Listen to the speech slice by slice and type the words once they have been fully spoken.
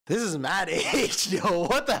This is mad age, yo.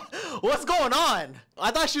 What's going on?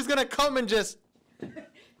 I thought she was gonna come and just.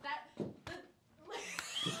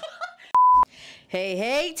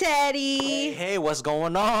 Hey, Teddy. Hey, what's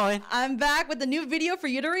going on? I'm back with a new video for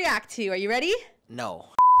you to react to. Are you ready? No.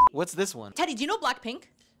 What's this one? Teddy, do you know Blackpink?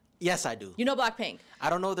 Yes, I do. You know Blackpink? I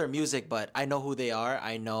don't know their music, but I know who they are.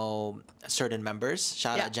 I know certain members.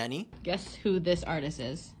 Shout out Jenny. Guess who this artist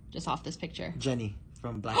is, just off this picture. Jenny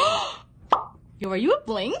from Blackpink. Yo, are you a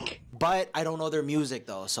Blink? But I don't know their music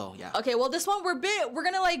though, so yeah. Okay, well this one we're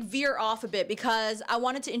gonna like veer off a bit because I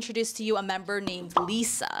wanted to introduce to you a member named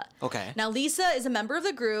Lisa. Okay. Now Lisa is a member of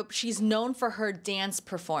the group. She's known for her dance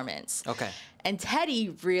performance. Okay. And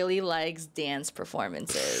Teddy really likes dance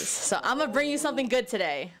performances. So I'm gonna bring you something good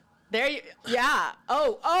today. There you, yeah.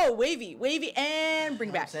 Oh, wavy, and bring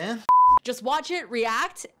back. Just watch it,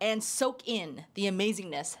 react, and soak in the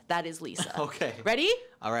amazingness that is Lisa. Okay. Ready?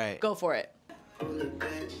 All right. Go for it.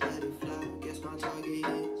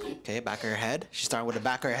 Okay, back of her head. She's starting with the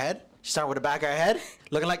back of her head. She's starting with the back of her head.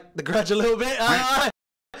 Looking like The Grudge a little bit. Alright.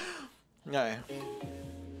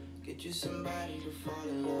 Get you somebody to fall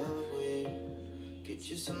in love with. Get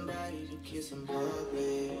you somebody to kiss in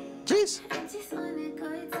public. Jeez.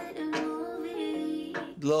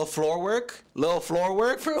 Little floor work. Little floor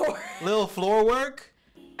work. Little floor work.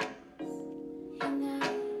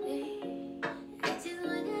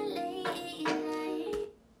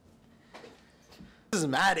 This is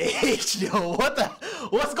mad age, yo.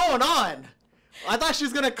 What's going on? I thought she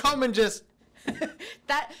was gonna come and just.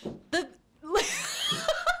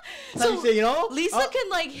 So you say, you know, Lisa can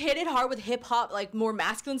like hit it hard with hip hop, like more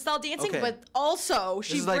masculine style dancing, but also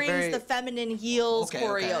she brings the feminine heels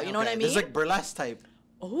choreo. You know what I mean? It's like burlesque type.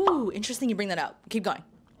 Oh, interesting. You bring that up. Keep going.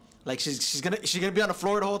 Like she's gonna be on the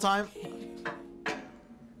floor the whole time.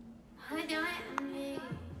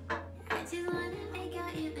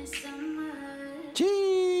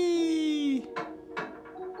 Gee.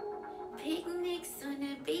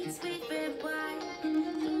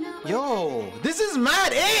 Yo, this is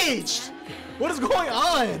mad age. What is going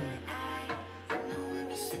on?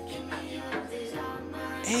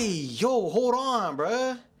 Hey, yo, hold on,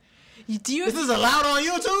 bruh. This is allowed on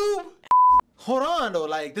YouTube? Hold on, though.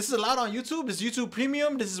 Like, this is allowed on YouTube? This is YouTube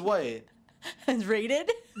Premium? This is what? It's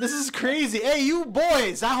rated? This is crazy. Hey, you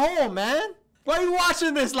boys at home, man. Why are you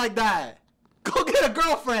watching this like that? Go get a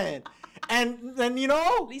girlfriend. And then, you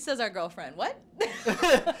know? Lisa's our girlfriend. What?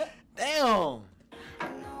 Damn.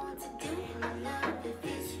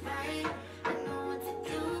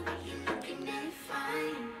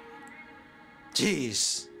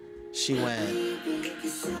 Jeez. She went.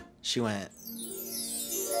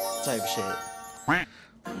 Type shit.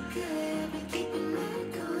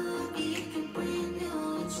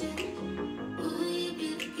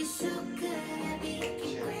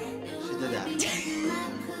 She did that.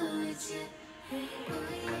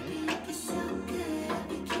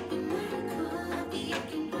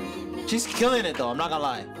 She's killing it though, I'm not gonna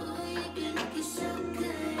lie.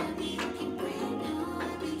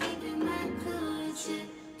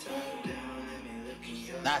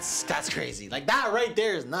 That's crazy. Like that right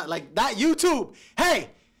there is not like that YouTube. Hey,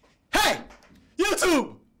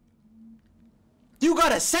 YouTube. You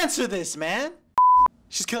gotta censor this, man.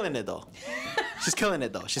 She's killing it though. She's killing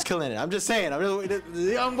it. I'm just saying.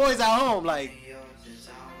 The young boys at home, like.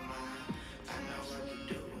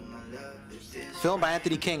 Filmed by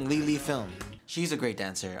Anthony King, Lee film. She's a great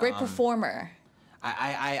dancer. Great performer.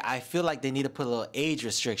 I feel like they need to put a little age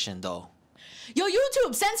restriction though. Yo,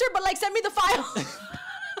 YouTube, censor, but like send me the file.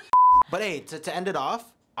 But hey, to end it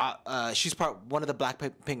off, she's one of the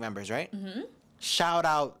Blackpink members, right? Mm-hmm. Shout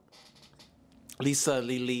out, Lisa,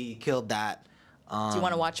 Lily, killed that. Do you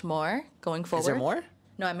want to watch more going forward? Is there more?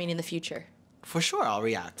 No, I mean in the future. For sure, I'll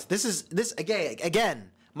react. This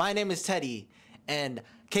again. My name is Teddy, and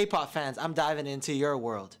K-pop fans, I'm diving into your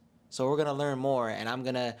world. So we're gonna learn more, and I'm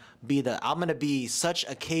gonna be such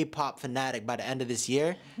a K-pop fanatic by the end of this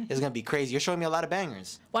year. It's gonna be crazy. You're showing me a lot of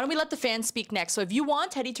bangers. Why don't we let the fans speak next? So if you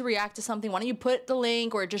want Teddy to react to something, why don't you put the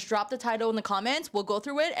link or just drop the title in the comments? We'll go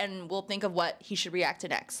through it and we'll think of what he should react to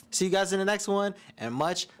next. See you guys in the next one, and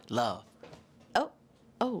much love. That's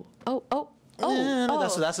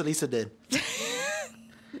what Lisa did.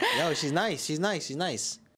 Yo, she's nice.